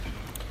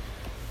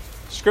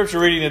Scripture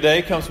reading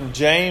today comes from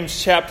James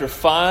chapter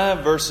 5,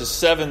 verses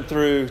 7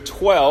 through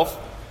 12.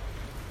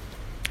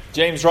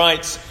 James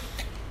writes,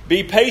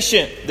 "Be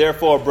patient,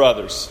 therefore,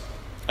 brothers,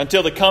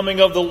 until the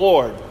coming of the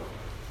Lord.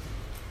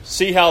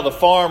 See how the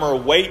farmer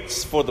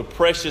waits for the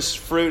precious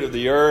fruit of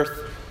the earth,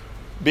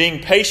 being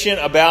patient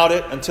about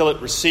it until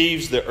it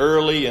receives the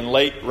early and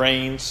late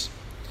rains.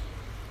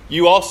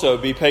 You also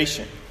be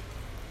patient.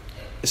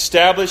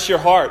 Establish your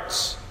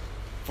hearts,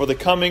 for the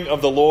coming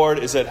of the Lord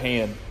is at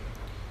hand.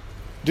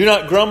 Do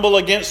not grumble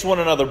against one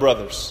another,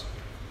 brothers,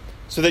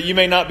 so that you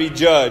may not be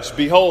judged.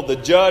 Behold, the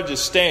judge is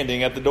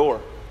standing at the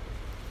door.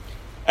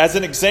 As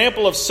an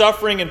example of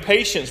suffering and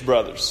patience,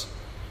 brothers,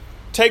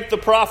 take the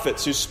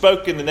prophets who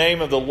spoke in the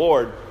name of the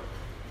Lord.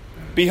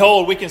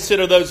 Behold, we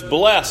consider those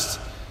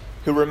blessed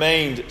who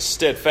remained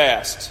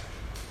steadfast.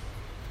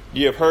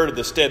 You have heard of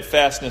the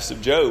steadfastness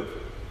of Job,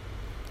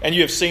 and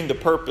you have seen the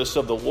purpose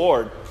of the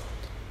Lord,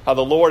 how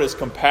the Lord is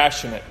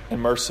compassionate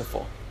and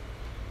merciful.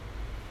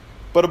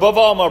 But above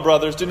all, my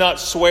brothers, do not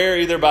swear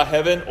either by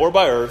heaven or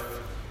by earth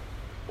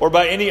or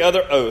by any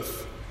other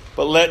oath,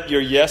 but let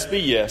your yes be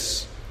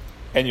yes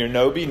and your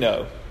no be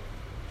no,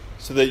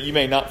 so that you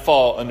may not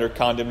fall under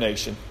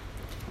condemnation."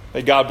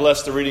 May God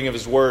bless the reading of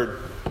His Word.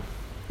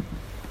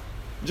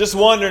 Just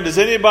wondering, does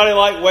anybody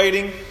like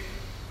waiting?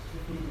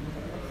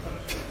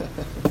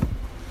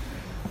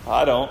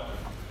 I don't.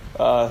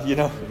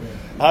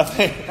 I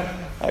think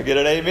I get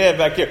an amen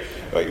back here.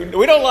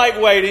 We don't like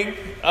waiting.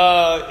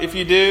 If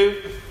you do,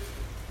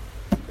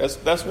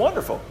 that's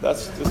wonderful.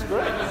 That's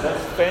great.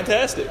 That's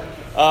fantastic.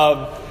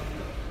 But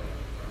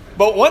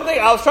one thing,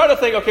 I was trying to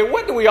think, okay,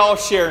 what do we all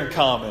share in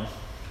common?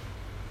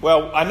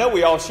 Well, I know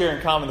we all share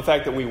in common the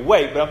fact that we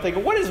wait, but I'm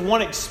thinking, what is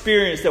one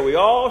experience that we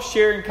all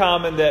share in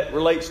common that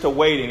relates to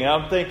waiting? And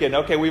I'm thinking,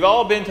 okay, we've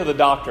all been to the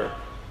doctor.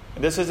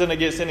 And this isn't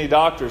against any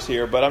doctors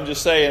here, but I'm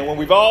just saying, when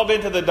we've all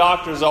been to the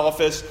doctor's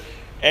office,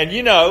 and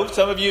you know,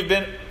 some of you have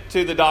been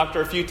to the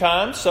doctor a few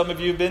times, some of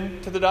you have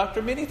been to the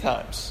doctor many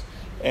times.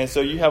 And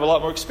so you have a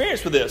lot more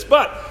experience with this.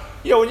 But,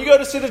 when you go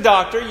to see the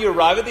doctor, you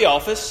arrive at the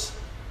office,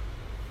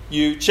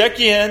 you check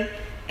in,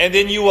 and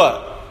then you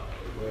what?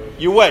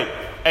 You wait.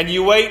 And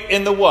you wait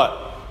in the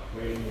what?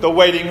 The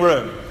waiting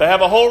room. They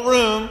have a whole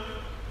room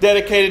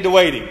dedicated to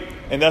waiting.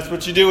 And that's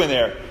what you do in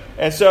there.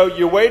 And so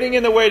you're waiting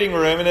in the waiting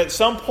room, and at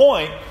some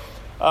point,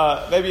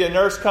 maybe a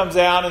nurse comes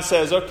out and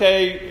says,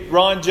 "Okay,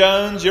 Ron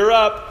Jones, you're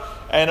up,"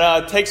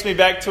 and takes me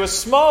back to a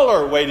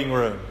smaller waiting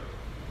room.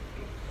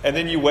 And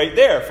then you wait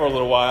there for a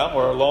little while,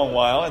 or a long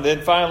while, and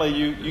then finally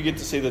you get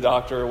to see the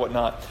doctor or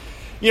whatnot.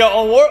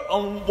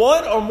 On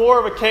one or more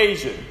of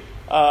occasion,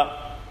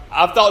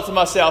 I've thought to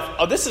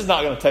myself, this is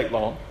not going to take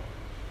long.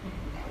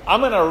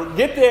 I'm going to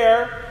get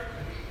there,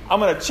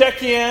 I'm going to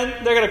check in,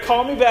 they're going to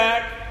call me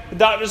back, the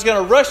doctor's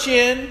going to rush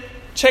in,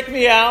 check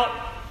me out,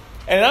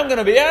 and I'm going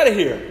to be out of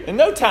here in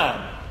no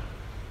time.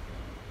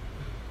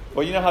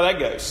 Well, you know how that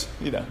goes,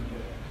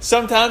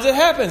 Sometimes it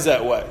happens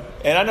that way.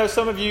 And I know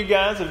some of you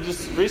guys have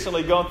just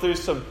recently gone through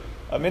some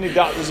many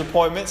doctor's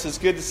appointments. It's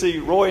good to see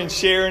Roy and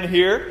Sharon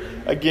here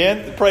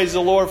again. Praise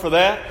the Lord for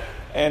that.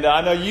 And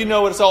I know you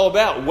know what it's all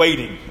about,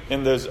 waiting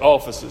in those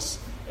offices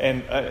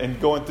and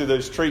going through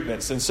those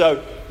treatments. And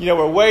so,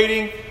 we're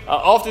waiting.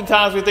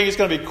 Oftentimes we think it's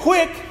going to be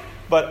quick,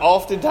 but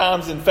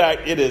oftentimes, in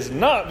fact, it is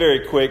not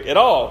very quick at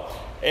all.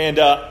 And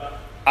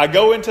I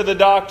go into the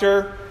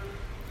doctor,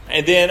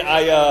 and then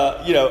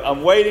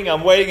I'm waiting,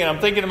 and I'm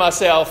thinking to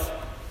myself,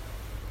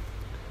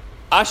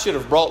 I should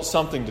have brought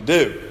something to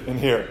do in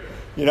here.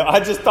 I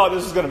just thought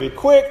this was going to be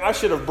quick. I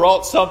should have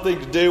brought something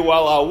to do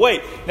while I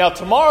wait. Now,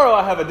 tomorrow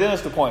I have a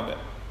dentist appointment.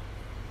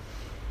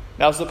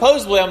 Now,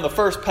 supposedly I'm the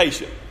first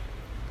patient.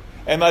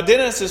 And my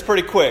dentist is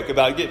pretty quick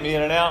about getting me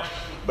in and out.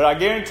 But I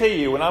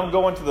guarantee you, when I'm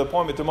going to the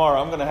appointment tomorrow,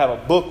 I'm going to have a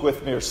book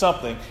with me or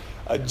something,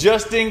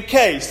 just in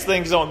case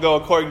things don't go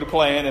according to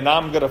plan, and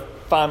I'm going to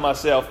find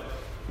myself,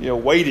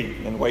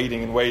 waiting and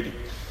waiting and waiting.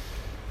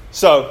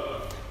 So,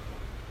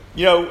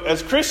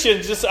 as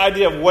Christians, this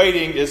idea of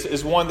waiting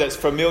is one that's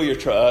familiar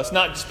to us,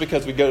 not just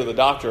because we go to the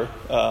doctor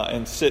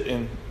and sit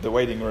in the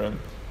waiting room,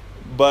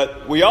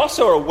 but we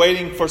also are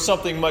waiting for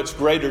something much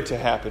greater to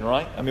happen,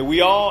 right? I mean, we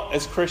all,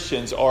 as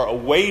Christians, are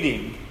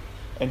awaiting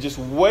and just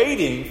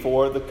waiting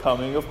for the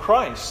coming of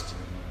Christ,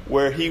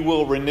 where He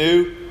will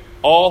renew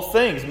all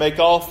things, make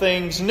all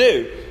things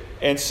new.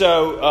 And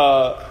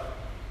so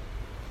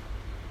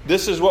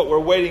this is what we're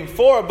waiting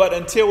for, but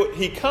until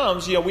He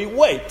comes, we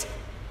wait.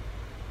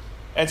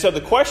 And so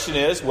the question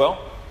is,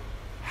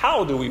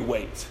 how do we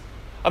wait?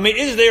 I mean,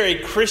 is there a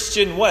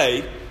Christian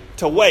way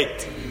to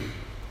wait?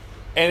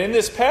 And in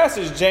this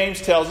passage,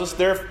 James tells us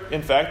there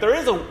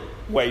is a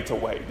way to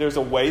wait. There's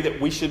a way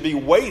that we should be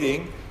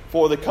waiting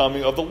for the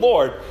coming of the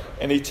Lord.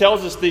 And he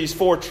tells us these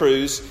four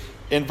truths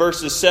in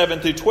verses 7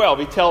 through 12.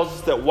 He tells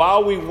us that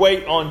while we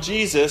wait on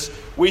Jesus,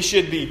 we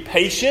should be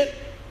patient.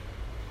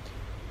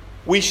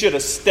 We should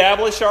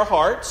establish our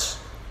hearts.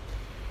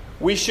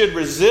 We should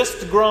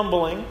resist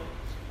grumbling.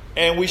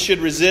 And we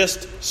should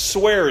resist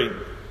swearing.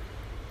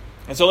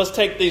 And so let's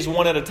take these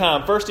one at a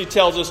time. First, he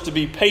tells us to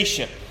be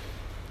patient.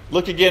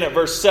 Look again at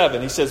verse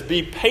 7. He says,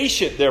 "Be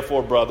patient,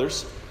 therefore,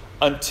 brothers,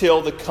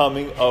 until the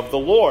coming of the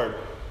Lord."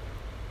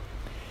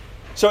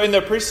 So in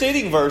the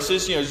preceding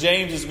verses,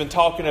 James has been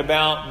talking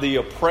about the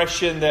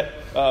oppression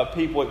that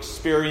people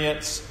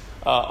experience,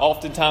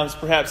 oftentimes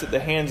perhaps at the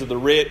hands of the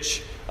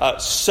rich,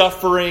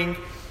 suffering,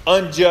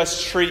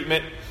 unjust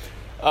treatment.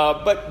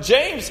 But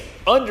James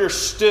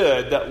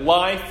understood that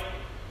life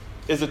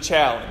is a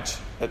challenge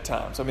at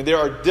times. I mean, there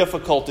are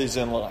difficulties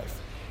in life.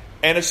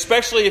 And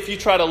especially if you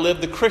try to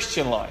live the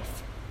Christian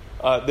life,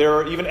 there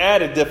are even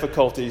added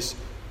difficulties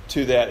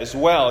to that as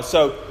well.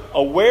 So,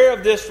 aware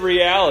of this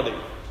reality,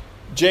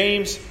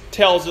 James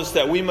tells us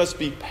that we must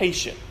be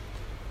patient.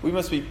 We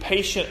must be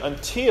patient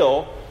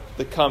until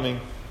the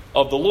coming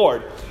of the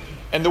Lord.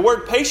 And the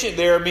word patient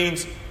there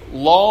means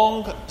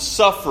long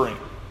suffering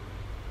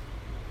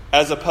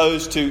as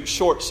opposed to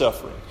short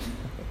suffering.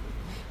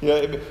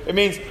 It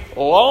means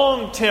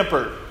long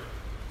tempered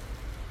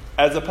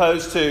as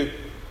opposed to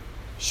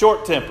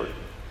short tempered.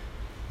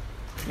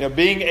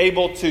 Being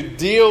able to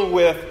deal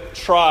with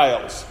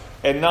trials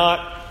and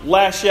not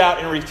lash out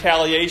in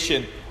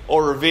retaliation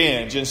or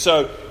revenge. And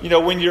so,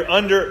 when you're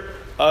under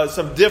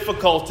some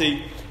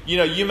difficulty,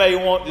 you may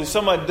want, if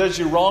someone does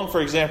you wrong,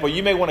 for example,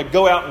 you may want to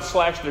go out and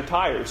slash their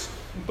tires.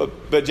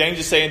 But James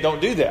is saying,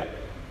 don't do that.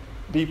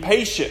 Be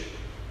patient.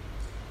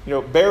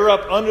 Bear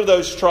up under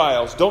those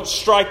trials. Don't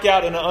strike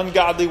out in an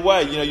ungodly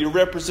way. You're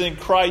representing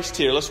Christ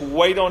here. Let's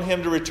wait on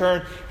Him to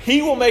return.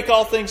 He will make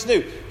all things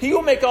new. He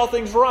will make all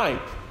things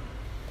right.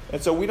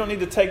 And so we don't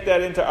need to take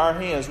that into our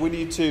hands. We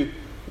need to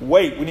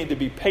wait. We need to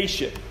be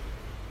patient.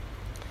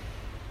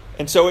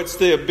 And so it's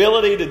the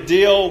ability to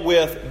deal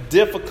with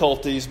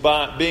difficulties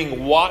by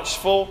being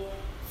watchful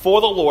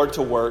for the Lord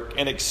to work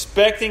and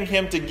expecting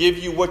Him to give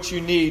you what you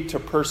need to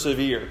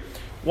persevere.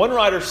 One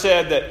writer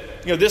said that,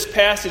 this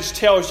passage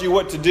tells you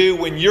what to do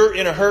when you're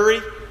in a hurry,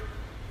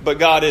 but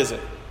God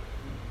isn't.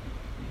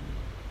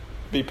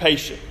 Be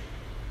patient.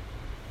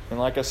 And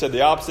like I said,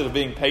 the opposite of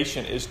being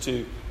patient is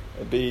to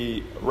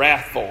be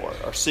wrathful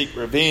or seek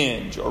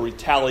revenge or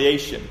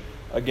retaliation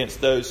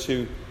against those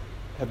who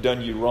have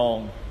done you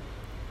wrong.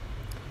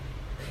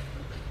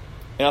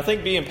 And I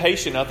think being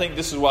patient, I think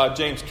this is why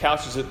James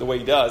couches it the way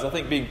he does. I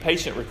think being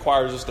patient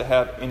requires us to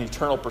have an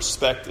eternal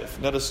perspective.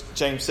 Notice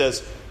James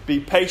says, be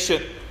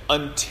patient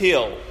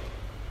until.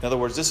 In other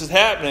words, this is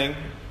happening.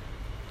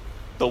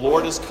 The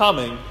Lord is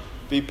coming.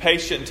 Be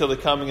patient until the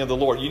coming of the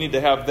Lord. You need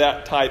to have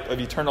that type of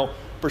eternal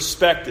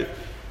perspective.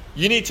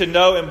 You need to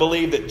know and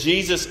believe that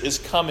Jesus is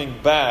coming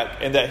back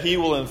and that He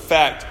will in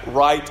fact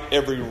right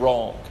every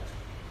wrong.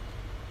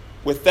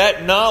 With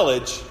that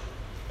knowledge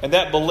and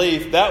that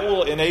belief, that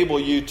will enable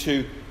you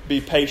to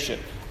be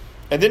patient.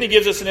 And then he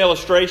gives us an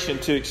illustration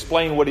to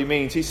explain what he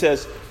means. He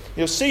says,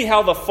 see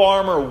how the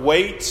farmer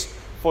waits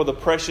for the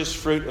precious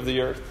fruit of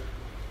the earth,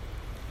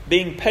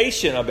 being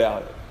patient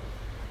about it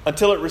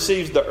until it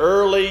receives the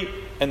early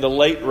and the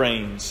late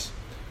rains.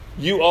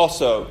 You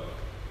also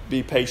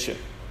be patient.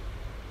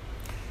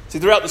 See,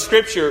 throughout the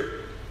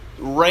Scripture,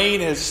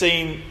 rain is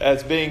seen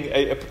as being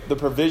the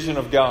provision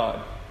of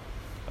God,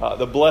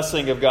 the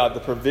blessing of God, the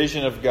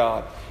provision of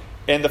God.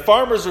 And the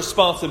farmer's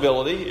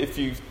responsibility, if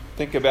you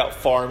think about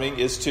farming,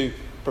 is to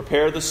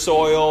prepare the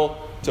soil,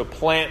 to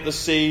plant the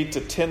seed,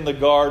 to tend the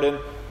garden.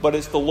 But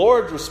it's the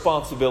Lord's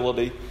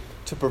responsibility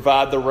to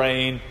provide the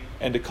rain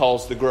and to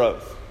cause the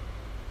growth.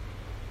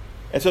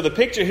 And so the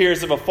picture here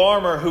is of a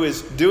farmer who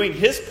is doing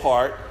his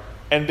part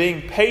and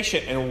being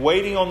patient and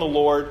waiting on the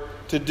Lord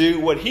to do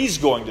what He's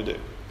going to do.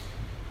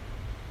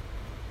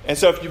 And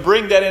so if you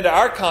bring that into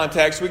our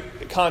context, we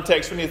need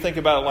to think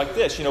about it like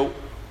this.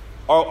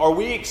 Are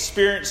we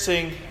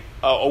experiencing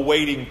a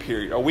waiting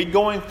period? Are we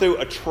going through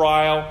a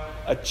trial,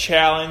 a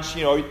challenge?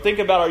 Think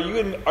about,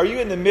 are you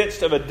in the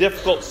midst of a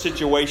difficult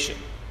situation?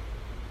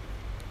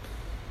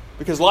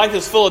 Because life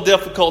is full of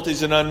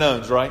difficulties and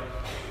unknowns, right?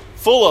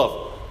 Full of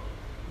them.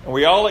 And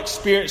we all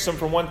experience them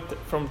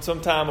from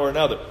some time or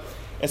another.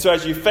 And so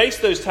as you face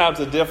those times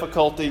of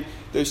difficulty,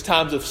 those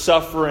times of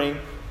suffering,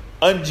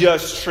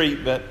 unjust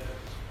treatment,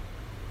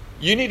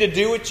 you need to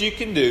do what you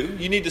can do.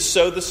 You need to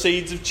sow the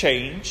seeds of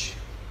change,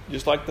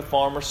 just like the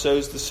farmer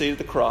sows the seed of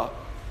the crop.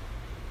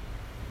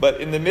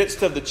 But in the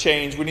midst of the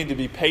change, we need to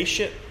be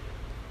patient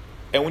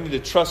and we need to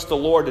trust the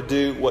Lord to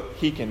do what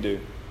He can do.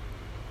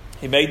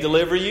 He may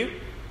deliver you.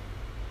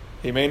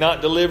 He may not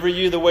deliver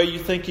you the way you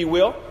think He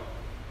will.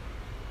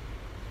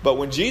 But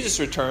when Jesus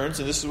returns,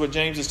 and this is what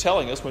James is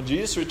telling us, when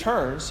Jesus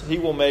returns, He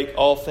will make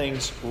all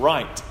things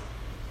right.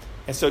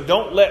 And so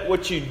don't let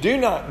what you do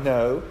not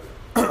know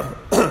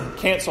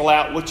cancel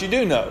out what you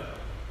do know.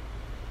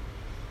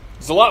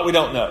 There's a lot we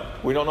don't know.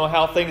 We don't know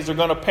how things are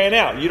going to pan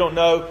out. You don't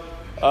know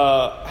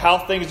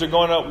how things are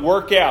going to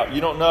work out.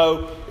 You don't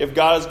know if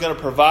God is going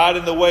to provide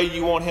in the way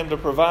you want Him to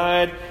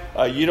provide.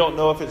 You don't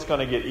know if it's going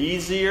to get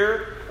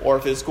easier or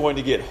if it's going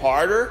to get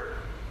harder.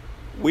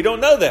 We don't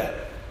know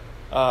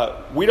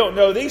that. We don't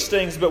know these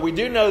things, but we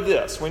do know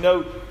this. We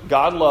know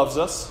God loves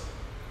us.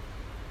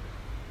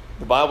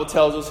 The Bible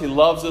tells us He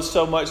loves us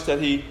so much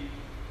that He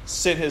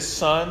sent His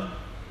Son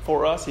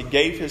for us. He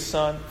gave His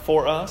Son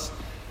for us.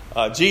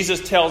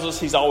 Jesus tells us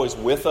He's always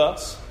with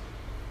us.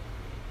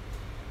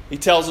 He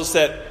tells us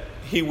that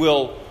He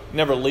will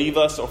never leave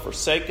us or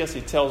forsake us.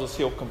 He tells us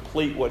He'll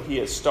complete what He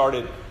has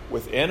started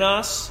within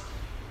us.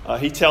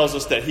 He tells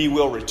us that He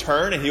will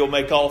return and He'll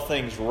make all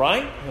things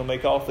right. He'll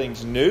make all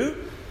things new.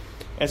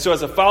 And so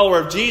as a follower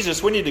of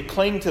Jesus, we need to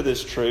cling to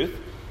this truth.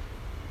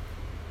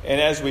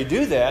 And as we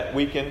do that,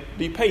 we can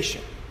be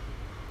patient.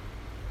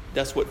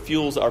 That's what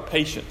fuels our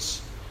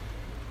patience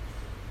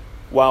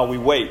while we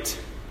wait.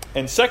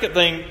 And second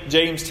thing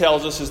James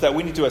tells us is that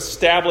we need to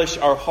establish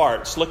our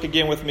hearts. Look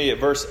again with me at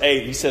verse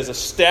 8. He says,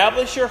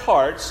 establish your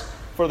hearts,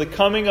 for the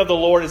coming of the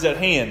Lord is at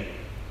hand.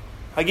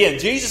 Again,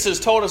 Jesus has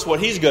told us what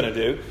He's going to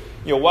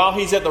do. While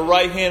He's at the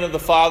right hand of the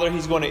Father,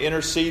 He's going to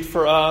intercede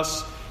for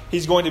us.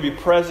 He's going to be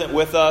present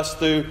with us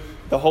through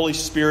the Holy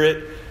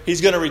Spirit.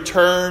 He's going to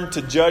return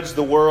to judge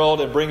the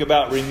world and bring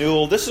about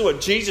renewal. This is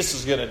what Jesus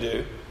is going to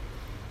do.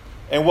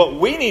 And what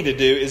we need to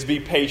do is be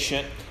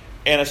patient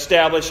and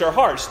establish our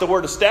hearts. The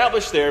word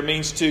establish there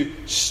means to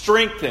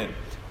strengthen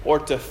or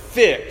to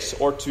fix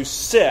or to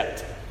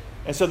set.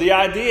 And so the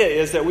idea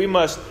is that we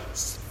must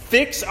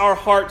fix our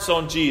hearts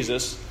on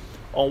Jesus,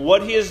 on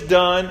what He has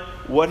done,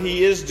 what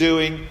He is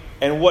doing,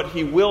 and what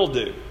He will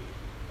do.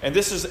 And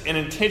this is an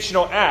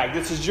intentional act.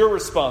 This is your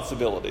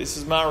responsibility. This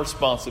is my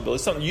responsibility.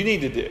 It's something you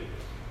need to do.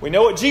 We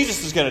know what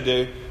Jesus is going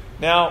to do.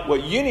 Now,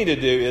 what you need to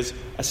do is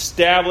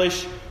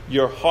establish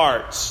your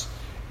hearts.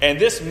 And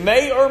this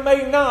may or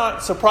may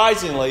not,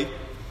 surprisingly,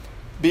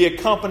 be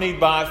accompanied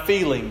by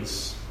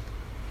feelings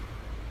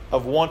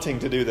of wanting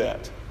to do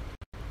that.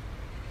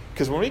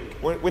 Because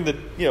when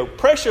the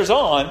pressure's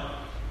on,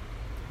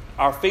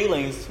 our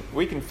feelings,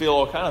 we can feel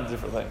all kinds of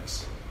different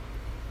things.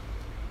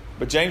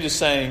 But James is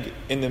saying,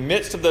 in the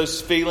midst of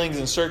those feelings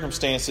and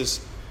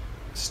circumstances,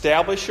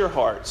 establish your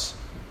hearts.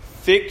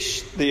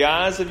 Fix the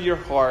eyes of your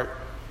heart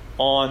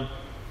on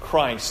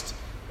Christ.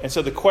 And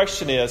so the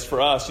question is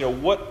for us,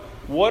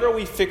 what are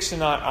we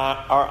fixing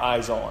our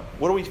eyes on?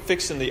 What are we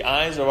fixing the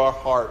eyes of our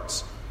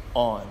hearts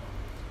on?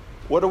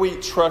 What are we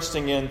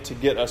trusting in to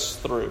get us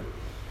through?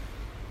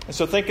 And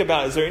so think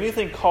about, is there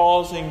anything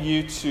causing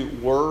you to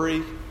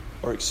worry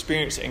or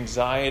experience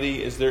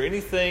anxiety? Is there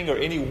anything or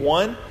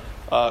anyone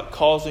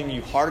causing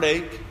you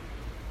heartache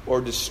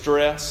or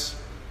distress?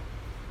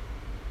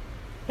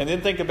 And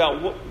then think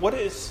about what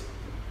is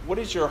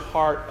your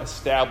heart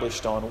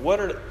established on? What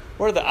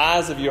are the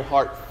eyes of your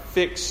heart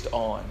fixed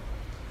on?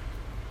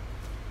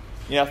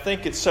 I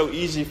think it's so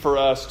easy for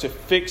us to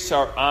fix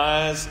our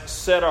eyes,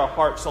 set our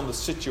hearts on the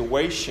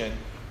situation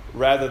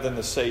rather than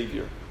the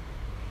Savior.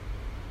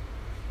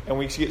 And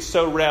we get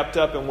so wrapped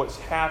up in what's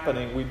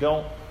happening, we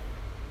don't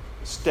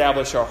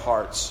establish our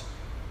hearts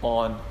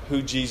on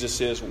who Jesus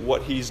is,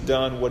 what He's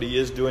done, what He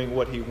is doing,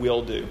 what He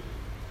will do.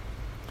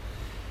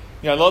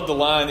 I love the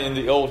line in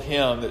the old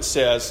hymn that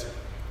says,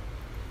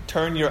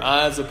 turn your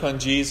eyes upon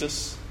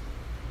Jesus,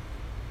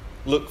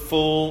 look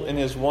full in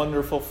His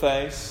wonderful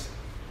face.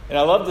 And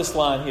I love this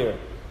line here.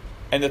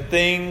 And the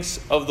things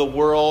of the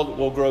world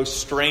will grow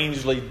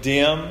strangely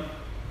dim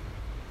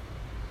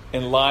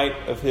in light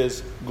of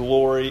His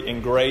glory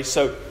and grace.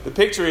 So the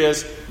picture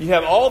is, you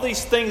have all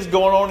these things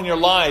going on in your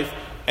life,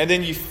 and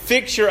then you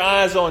fix your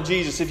eyes on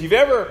Jesus. If you've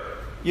ever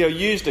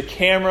used a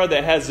camera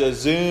that has a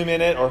zoom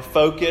in it or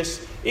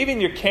focus, even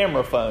your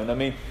camera phone,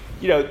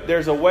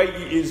 there's a way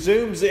it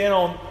zooms in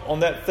on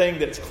that thing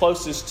that's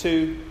closest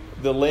to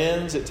the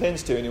lens. It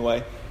tends to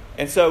anyway.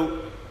 And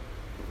so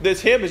this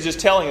hymn is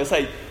just telling us,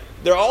 hey,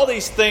 there are all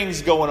these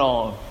things going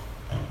on,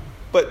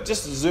 but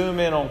just zoom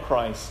in on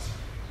Christ.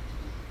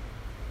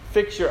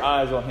 Fix your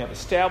eyes on Him.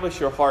 Establish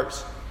your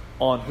hearts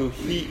on who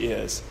He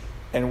is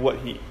and what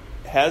He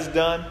has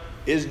done,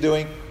 is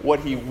doing,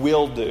 what He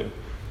will do.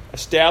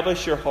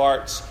 Establish your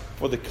hearts,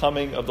 for the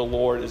coming of the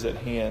Lord is at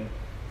hand.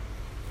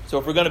 So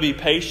if we're going to be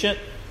patient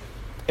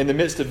in the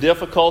midst of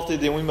difficulty,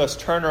 then we must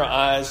turn our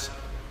eyes,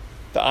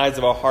 the eyes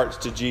of our hearts,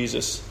 to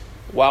Jesus.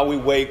 While we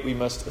wait, we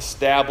must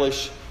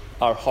establish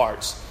our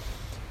hearts.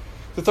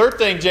 The third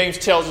thing James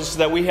tells us is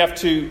that we have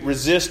to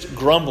resist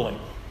grumbling.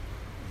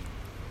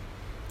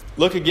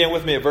 Look again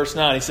with me at verse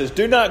 9. He says,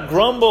 do not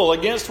grumble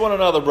against one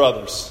another,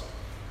 brothers,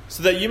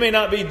 so that you may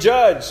not be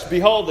judged.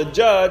 Behold, the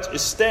judge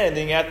is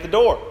standing at the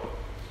door.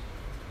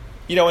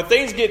 When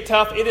things get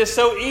tough, it is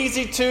so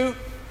easy to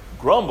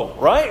grumble,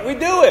 right? We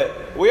do it.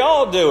 We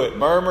all do it.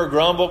 Murmur,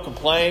 grumble,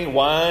 complain,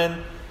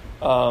 whine.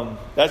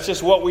 That's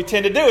just what we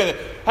tend to do. And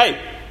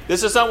hey,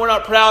 this is something we're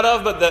not proud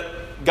of,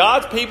 but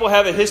God's people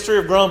have a history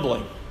of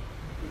grumbling.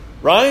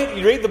 Right?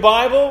 You read the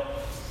Bible,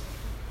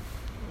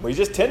 we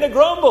just tend to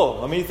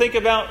grumble. You think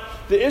about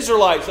the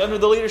Israelites under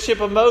the leadership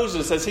of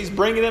Moses as he's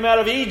bringing them out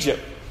of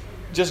Egypt.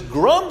 Just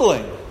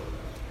grumbling.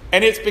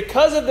 And it's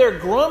because of their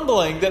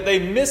grumbling that they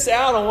miss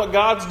out on what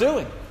God's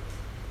doing.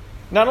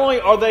 Not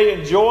only are they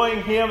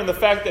enjoying Him and the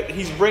fact that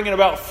He's bringing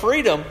about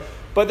freedom,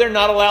 but they're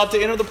not allowed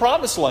to enter the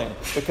promised land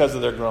because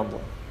of their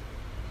grumbling.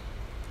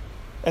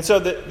 And so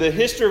the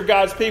history of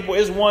God's people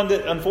is one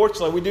that,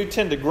 unfortunately, we do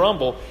tend to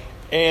grumble.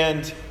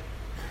 And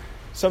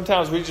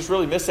sometimes we just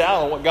really miss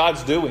out on what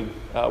God's doing.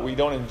 We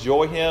don't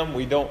enjoy Him.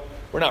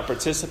 We're not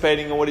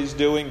participating in what He's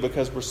doing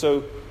because we're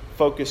so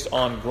focused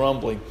on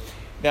grumbling.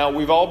 Now,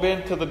 we've all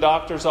been to the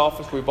doctor's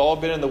office. We've all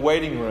been in the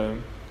waiting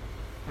room.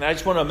 And I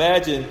just want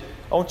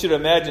you to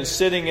imagine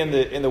sitting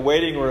in the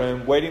waiting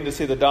room, waiting to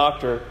see the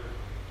doctor,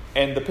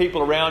 and the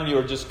people around you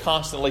are just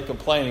constantly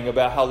complaining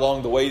about how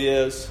long the wait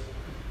is.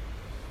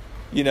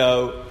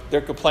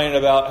 They're complaining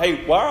about,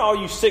 hey, why are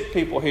all you sick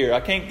people here? I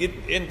can't get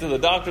into the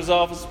doctor's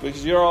office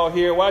because you're all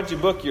here. Why did you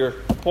book your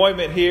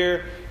appointment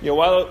here?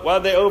 Why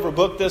did they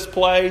overbook this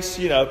place?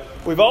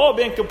 We've all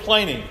been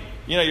complaining.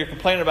 You're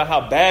complaining about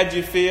how bad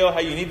you feel, how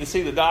you need to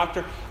see the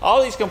doctor.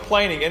 All these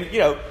complaining.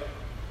 And,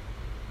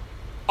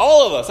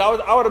 all of us,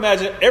 I would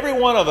imagine every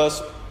one of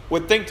us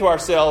would think to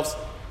ourselves,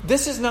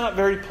 this is not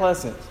very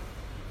pleasant,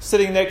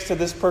 sitting next to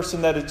this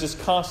person that is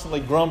just constantly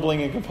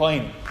grumbling and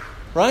complaining.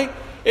 Right?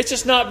 It's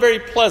just not very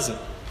pleasant.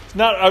 It's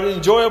not an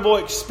enjoyable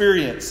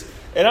experience.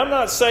 And I'm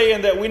not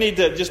saying that we need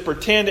to just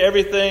pretend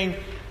everything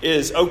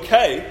is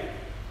okay.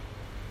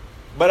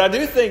 But I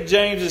do think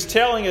James is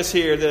telling us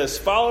here that as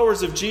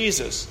followers of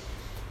Jesus,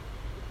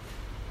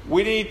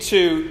 we need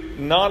to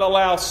not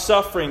allow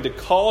suffering to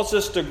cause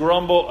us to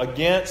grumble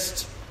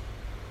against,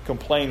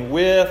 complain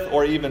with,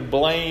 or even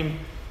blame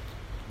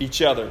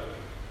each other.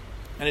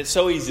 And it's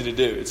so easy to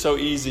do. It's so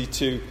easy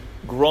to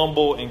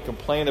grumble and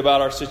complain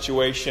about our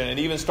situation and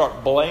even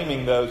start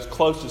blaming those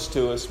closest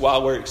to us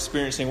while we're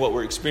experiencing what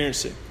we're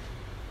experiencing.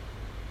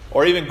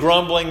 Or even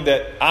grumbling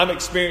that I'm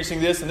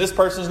experiencing this and this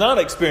person's not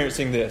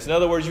experiencing this. In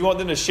other words, you want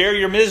them to share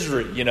your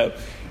misery.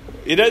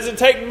 It doesn't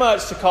take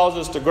much to cause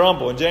us to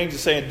grumble. And James is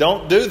saying,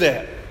 don't do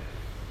that.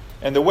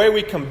 And the way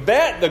we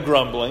combat the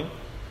grumbling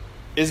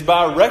is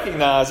by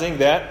recognizing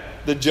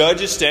that the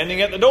judge is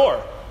standing at the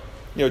door.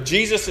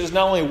 Jesus is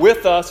not only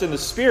with us in the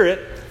Spirit,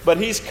 but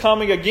He's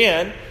coming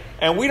again.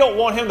 And we don't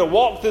want Him to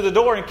walk through the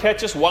door and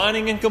catch us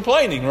whining and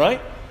complaining,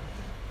 right?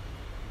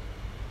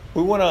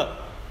 We want to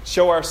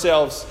show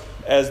ourselves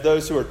as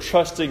those who are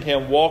trusting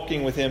Him,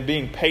 walking with Him,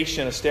 being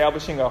patient,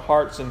 establishing our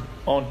hearts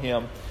on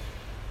Him.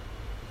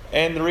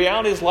 And the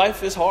reality is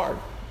life is hard.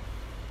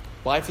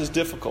 Life is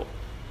difficult.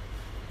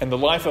 And the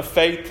life of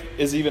faith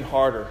is even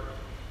harder.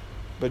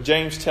 But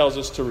James tells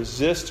us to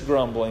resist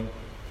grumbling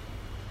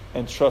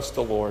and trust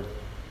the Lord.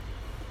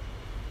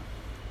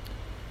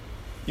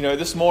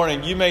 This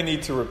morning you may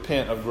need to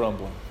repent of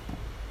grumbling.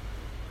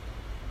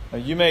 Now,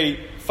 you may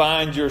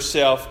find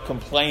yourself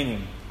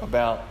complaining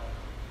about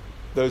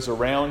those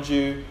around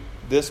you,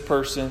 this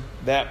person,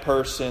 that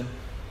person.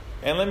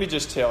 And let me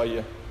just tell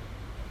you,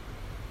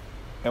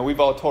 and we've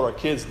all told our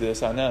kids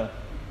this, I know.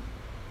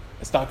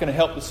 It's not going to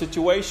help the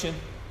situation,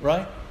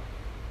 right?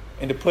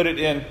 And to put it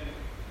in,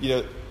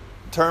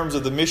 terms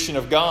of the mission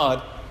of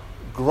God,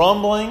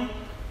 grumbling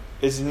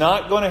is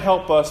not going to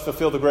help us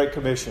fulfill the Great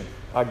Commission.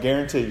 I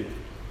guarantee you.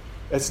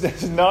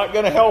 It's not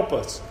going to help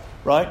us,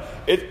 right?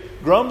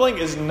 Grumbling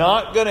is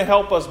not going to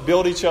help us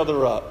build each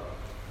other up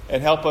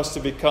and help us to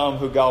become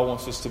who God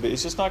wants us to be.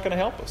 It's just not going to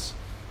help us.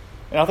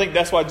 And I think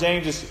that's why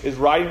James is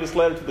writing this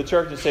letter to the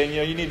church and saying,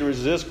 you need to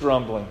resist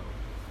grumbling.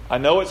 I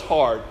know it's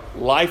hard.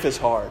 Life is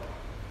hard.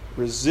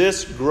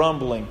 Resist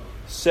grumbling.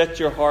 Set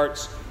your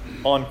hearts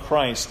on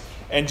Christ.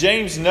 And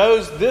James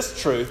knows this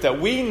truth, that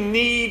we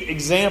need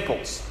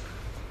examples.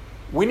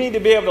 We need to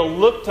be able to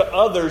look to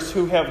others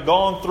who have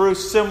gone through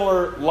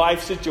similar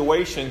life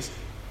situations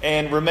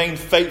and remain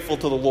faithful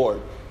to the Lord.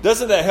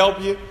 Doesn't that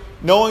help you?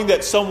 Knowing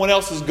that someone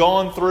else has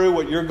gone through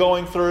what you're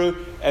going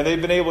through and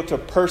they've been able to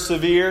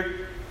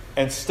persevere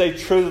and stay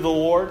true to the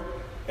Lord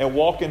and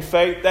walk in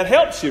faith, that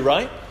helps you,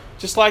 right?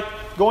 Just like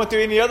going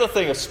through any other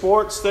thing, a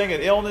sports thing,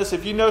 an illness.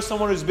 If you know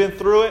someone who's been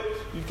through it,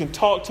 you can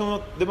talk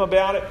to them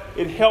about it.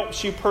 It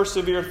helps you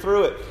persevere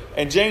through it.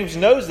 And James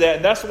knows that,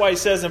 and that's why he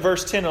says in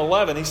verse 10 and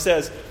 11, he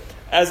says,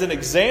 as an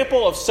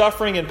example of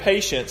suffering and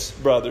patience,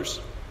 brothers,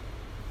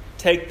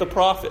 take the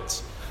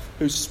prophets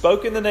who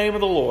spoke in the name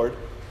of the Lord.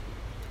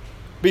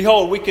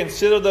 Behold, we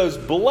consider those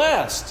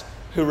blessed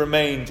who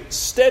remained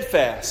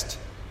steadfast.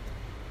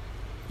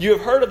 You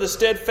have heard of the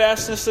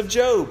steadfastness of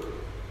Job,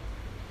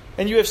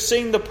 and you have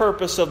seen the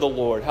purpose of the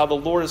Lord, how the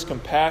Lord is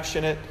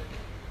compassionate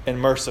and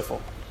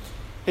merciful.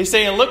 He's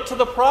saying, look to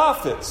the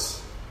prophets.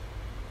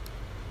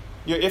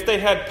 If they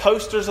had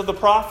posters of the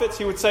prophets,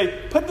 he would say,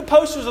 put the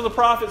posters of the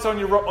prophets on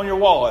your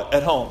wall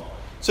at home,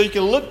 so you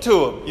can look to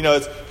them.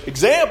 It's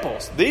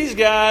examples. These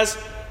guys,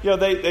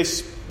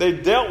 they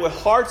dealt with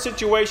hard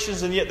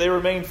situations, and yet they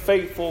remained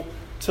faithful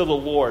to the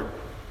Lord.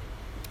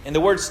 And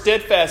the word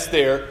steadfast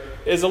there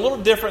is a little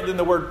different than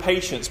the word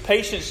patience.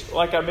 Patience,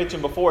 like I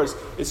mentioned before,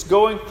 it's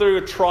going through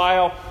a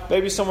trial.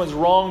 Maybe someone's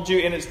wronged you,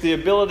 and it's the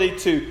ability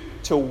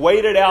to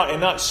wait it out and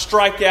not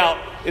strike out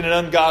in an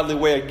ungodly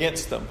way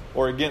against them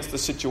or against the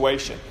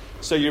situation.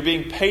 So you're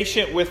being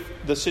patient with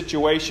the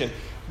situation.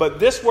 But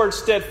this word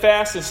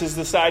steadfastness is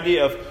this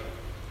idea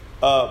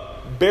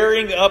of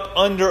bearing up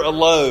under a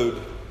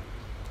load.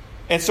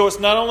 And so it's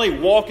not only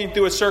walking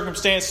through a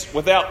circumstance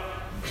without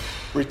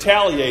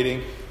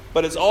retaliating,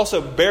 but it's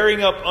also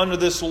bearing up under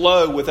this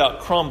load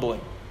without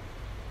crumbling.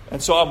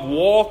 And so I'm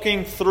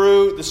walking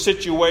through the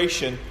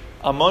situation.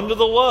 I'm under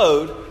the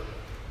load,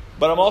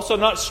 but I'm also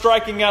not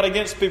striking out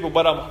against people,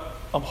 but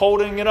I'm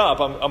holding it up.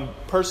 I'm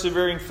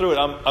persevering through it.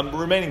 I'm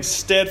remaining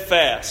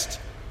steadfast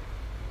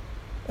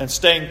and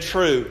staying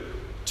true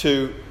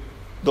to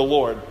the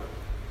Lord.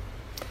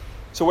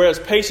 So whereas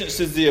patience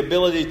is the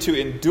ability to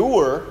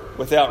endure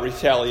without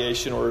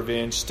retaliation or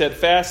revenge,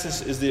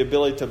 steadfastness is the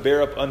ability to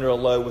bear up under a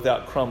load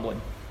without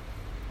crumbling.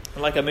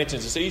 And like I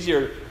mentioned, it's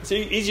easier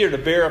to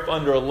bear up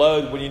under a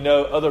load when you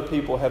know other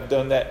people have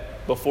done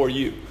that before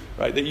you,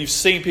 right? That you've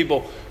seen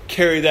people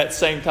carry that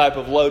same type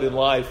of load in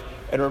life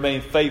and remain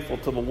faithful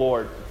to the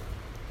Lord.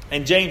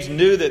 And James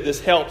knew that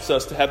this helps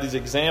us to have these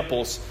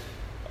examples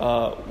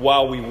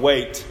while we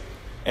wait.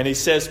 And he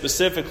says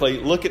specifically,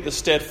 look at the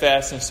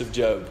steadfastness of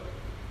Job.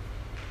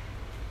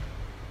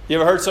 You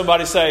ever heard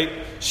somebody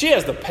say, she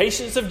has the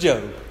patience of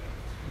Job?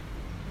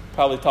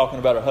 Probably talking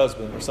about her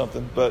husband or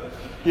something. But,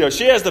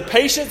 she has the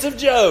patience of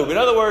Job. In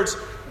other words,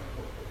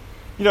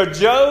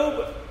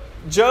 Job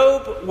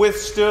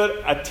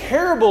withstood a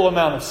terrible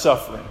amount of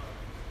suffering.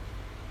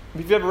 If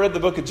you've ever read the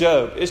book of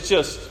Job, it's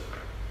just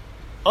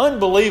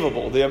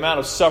unbelievable the amount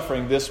of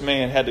suffering this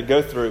man had to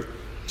go through.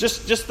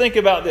 Just think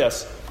about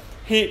this.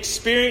 He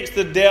experienced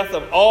the death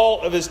of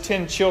all of his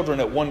 10 children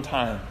at one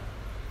time.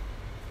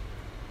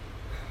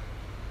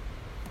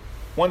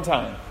 One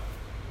time.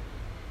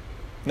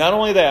 Not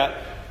only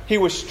that, he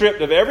was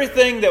stripped of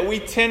everything that we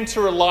tend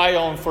to rely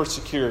on for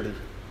security.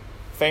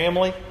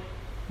 Family,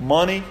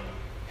 money,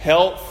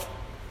 health,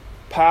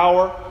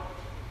 power.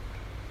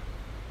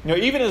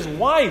 Even his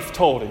wife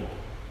told him,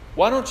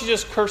 why don't you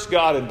just curse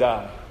God and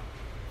die?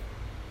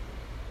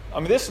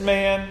 This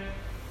man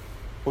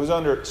was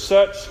under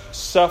such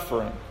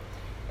suffering.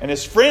 And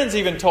his friends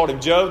even told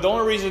him, Job, the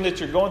only reason that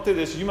you're going through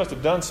this is you must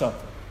have done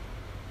something.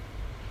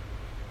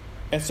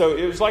 And so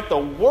it was like the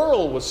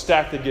world was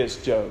stacked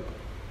against Job.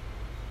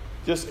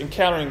 Just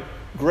encountering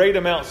great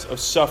amounts of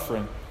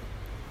suffering.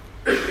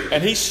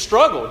 And he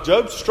struggled.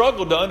 Job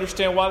struggled to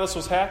understand why this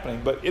was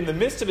happening. But in the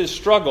midst of his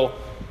struggle,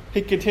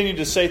 he continued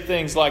to say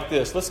things like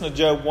this. Listen to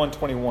Job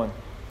 1:21.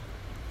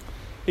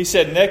 He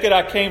said, naked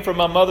I came from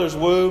my mother's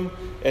womb,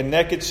 and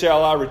naked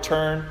shall I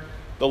return.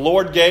 The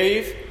Lord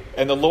gave,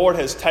 and the Lord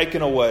has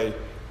taken away.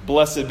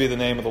 Blessed be the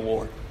name of the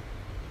Lord.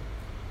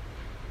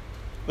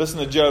 Listen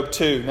to Job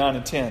 2:9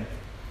 and 10.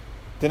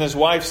 Then his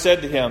wife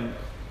said to him,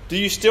 do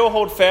you still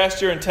hold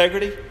fast your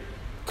integrity?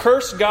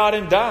 Curse God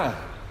and die.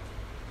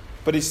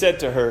 But he said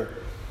to her,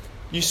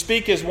 you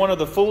speak as one of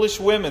the foolish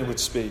women would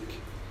speak.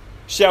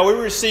 Shall we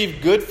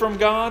receive good from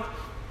God,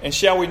 and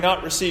shall we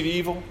not receive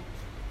evil?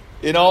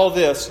 In all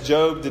this,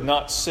 Job did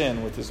not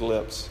sin with his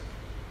lips.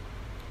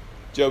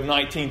 Job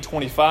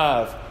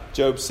 19:25,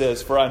 Job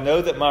says, for I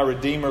know that my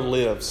Redeemer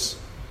lives,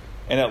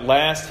 and at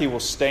last he will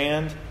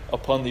stand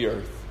upon the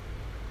earth.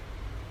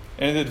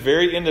 And at the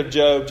very end of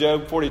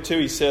Job 42,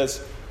 he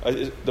says,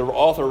 the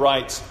author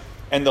writes,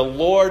 and the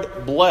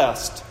Lord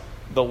blessed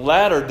the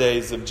latter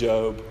days of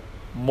Job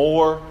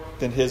more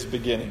than his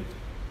beginning.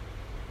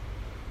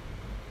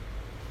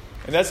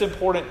 And that's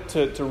important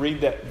to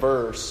read that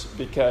verse,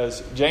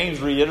 because James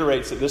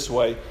reiterates it this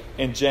way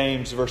in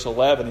James verse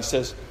 11. He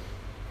says,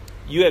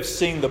 you have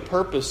seen the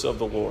purpose of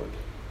the Lord,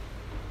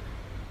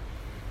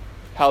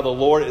 how the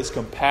Lord is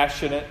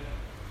compassionate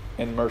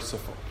and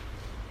merciful.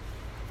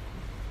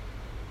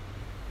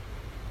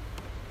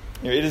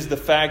 It is the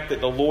fact that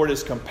the Lord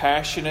is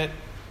compassionate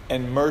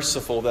and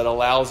merciful that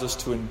allows us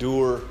to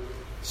endure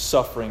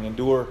suffering,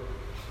 endure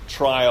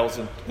trials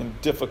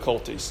and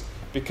difficulties.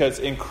 Because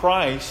in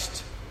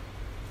Christ,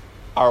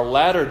 our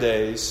latter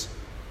days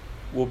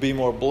will be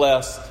more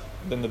blessed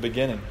than the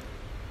beginning,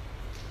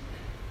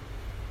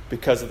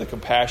 because of the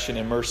compassion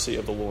and mercy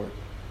of the Lord.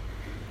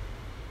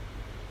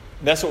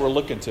 And that's what we're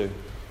looking to.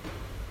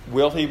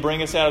 Will He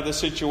bring us out of this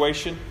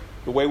situation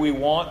the way we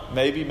want?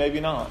 Maybe, maybe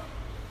not.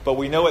 But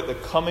we know at the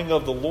coming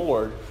of the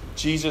Lord,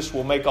 Jesus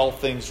will make all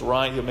things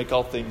right. He'll make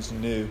all things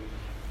new.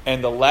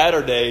 And the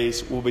latter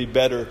days will be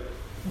better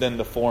than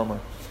the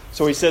former.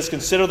 So he says,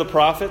 consider the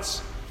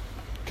prophets,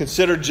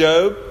 consider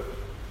Job,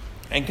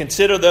 and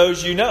consider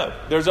those you know.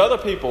 There's other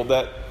people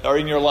that are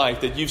in your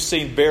life that you've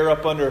seen bear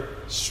up under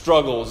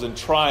struggles and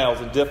trials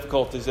and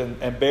difficulties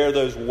and bear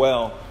those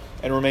well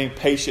and remain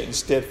patient and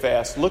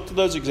steadfast. Look to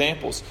those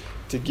examples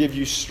to give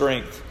you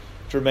strength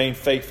to remain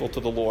faithful to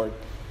the Lord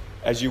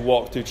as you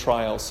walk through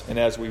trials and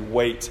as we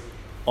wait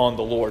on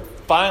the Lord.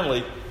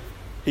 Finally,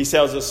 he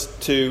tells us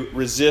to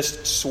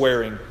resist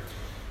swearing.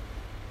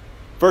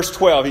 Verse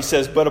 12, he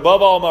says, but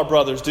above all, my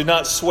brothers, do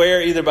not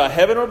swear either by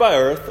heaven or by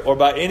earth or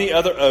by any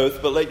other oath,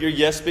 but let your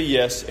yes be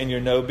yes and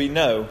your no be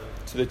no,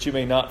 so that you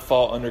may not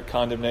fall under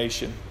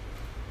condemnation.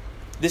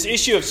 This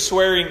issue of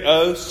swearing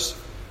oaths,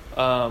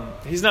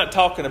 he's not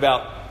talking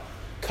about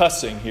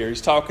cussing here.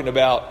 He's talking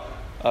about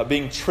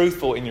being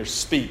truthful in your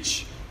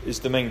speech is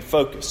the main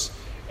focus.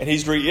 And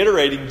he's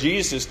reiterating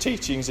Jesus'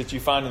 teachings that you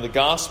find in the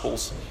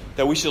Gospels,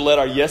 that we should let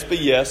our yes be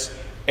yes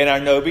and our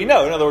no be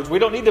no. In other words, we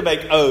don't need to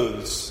make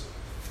oaths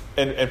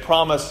and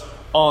promise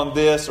on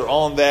this or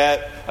on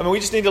that. I mean, we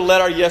just need to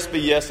let our yes be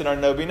yes and our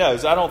no be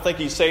no's. I don't think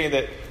he's saying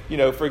that,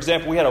 for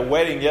example, we had a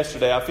wedding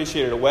yesterday. I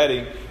officiated a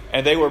wedding,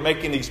 and they were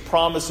making these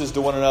promises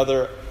to one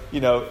another,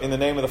 in the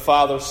name of the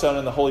Father, Son,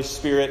 and the Holy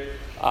Spirit.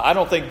 I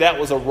don't think that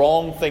was a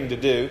wrong thing to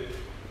do.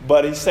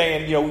 But he's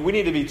saying, we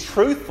need to be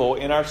truthful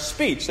in our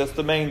speech. That's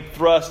the main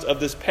thrust of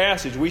this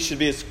passage. We should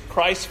be, as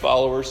Christ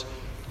followers,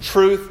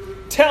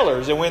 truth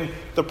tellers. And when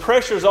the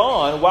pressure's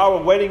on, while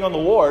we're waiting on the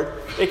Lord,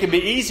 it can be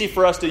easy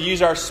for us to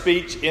use our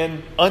speech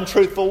in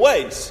untruthful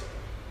ways,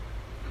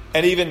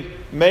 and even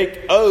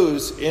make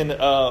O's in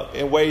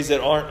ways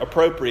that aren't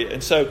appropriate.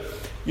 And so,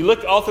 you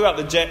look all throughout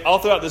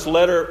this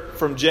letter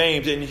from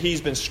James, and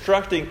he's been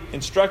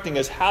instructing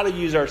us how to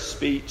use our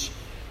speech.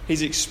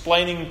 He's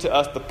explaining to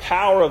us the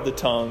power of the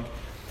tongue.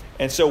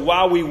 And so,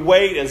 while we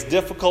wait, as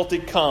difficulty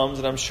comes,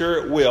 and I'm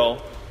sure it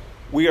will,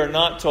 we are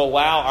not to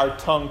allow our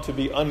tongue to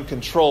be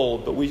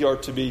uncontrolled, but we are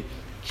to be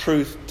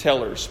truth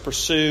tellers.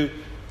 Pursue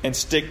and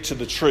stick to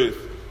the truth.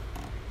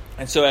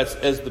 And so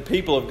as the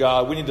people of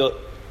God, we need to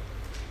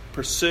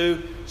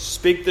pursue,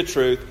 speak the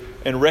truth,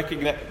 and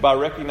by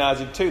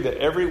recognizing too that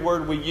every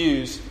word we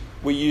use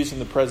in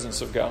the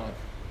presence of God.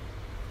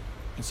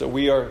 And so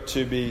we are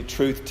to be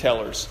truth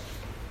tellers.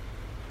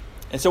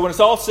 And so when it's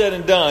all said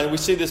and done, we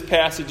see this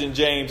passage in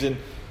James, and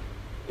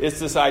it's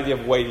this idea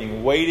of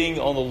waiting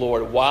on the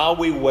Lord. While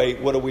we wait,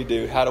 what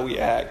do? How do we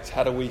act?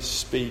 How do we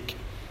speak?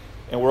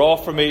 And we're all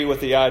familiar with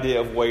the idea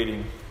of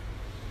waiting.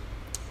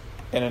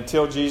 And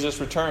until Jesus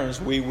returns,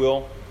 we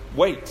will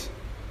wait.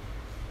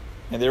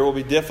 And there will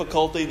be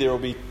difficulty, there will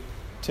be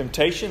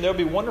temptation, there will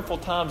be wonderful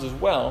times as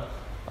well,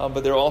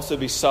 but there will also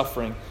be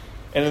suffering.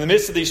 And in the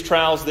midst of these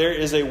trials, there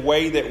is a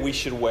way that we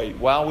should wait.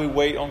 While we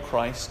wait on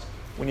Christ,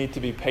 we need to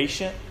be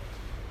patient.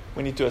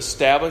 We need to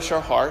establish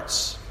our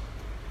hearts,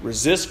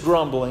 resist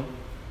grumbling,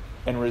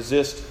 and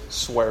resist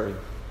swearing.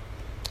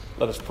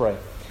 Let us pray.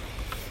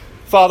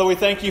 Father, we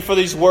thank you for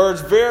these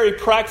words, very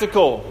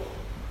practical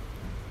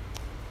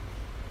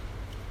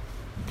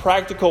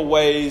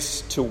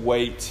ways to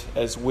wait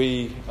as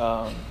we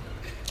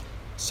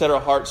set our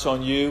hearts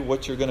on you,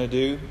 what you're going to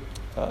do,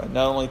 not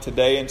only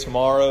today and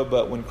tomorrow,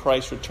 but when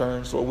Christ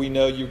returns. Lord, we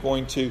know you're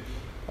going to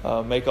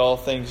make all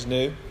things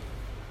new.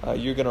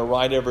 You're going to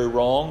right every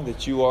wrong,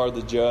 that you are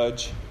the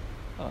judge.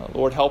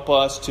 Lord, help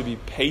us to be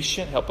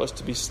patient. Help us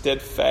to be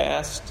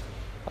steadfast.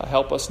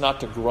 Help us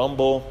not to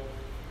grumble.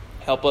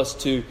 Help us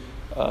to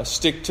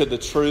stick to the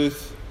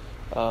truth.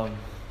 And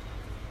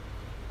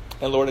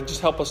Lord,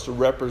 just help us to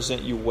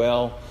represent you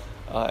well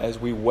as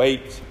we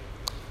wait.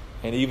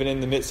 And even in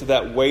the midst of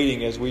that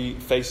waiting, as we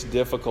face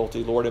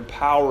difficulty, Lord,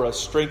 empower us,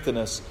 strengthen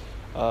us.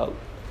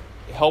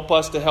 Help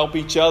us to help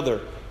each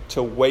other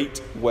to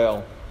wait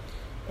well.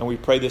 And we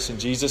pray this in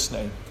Jesus'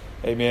 name.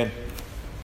 Amen.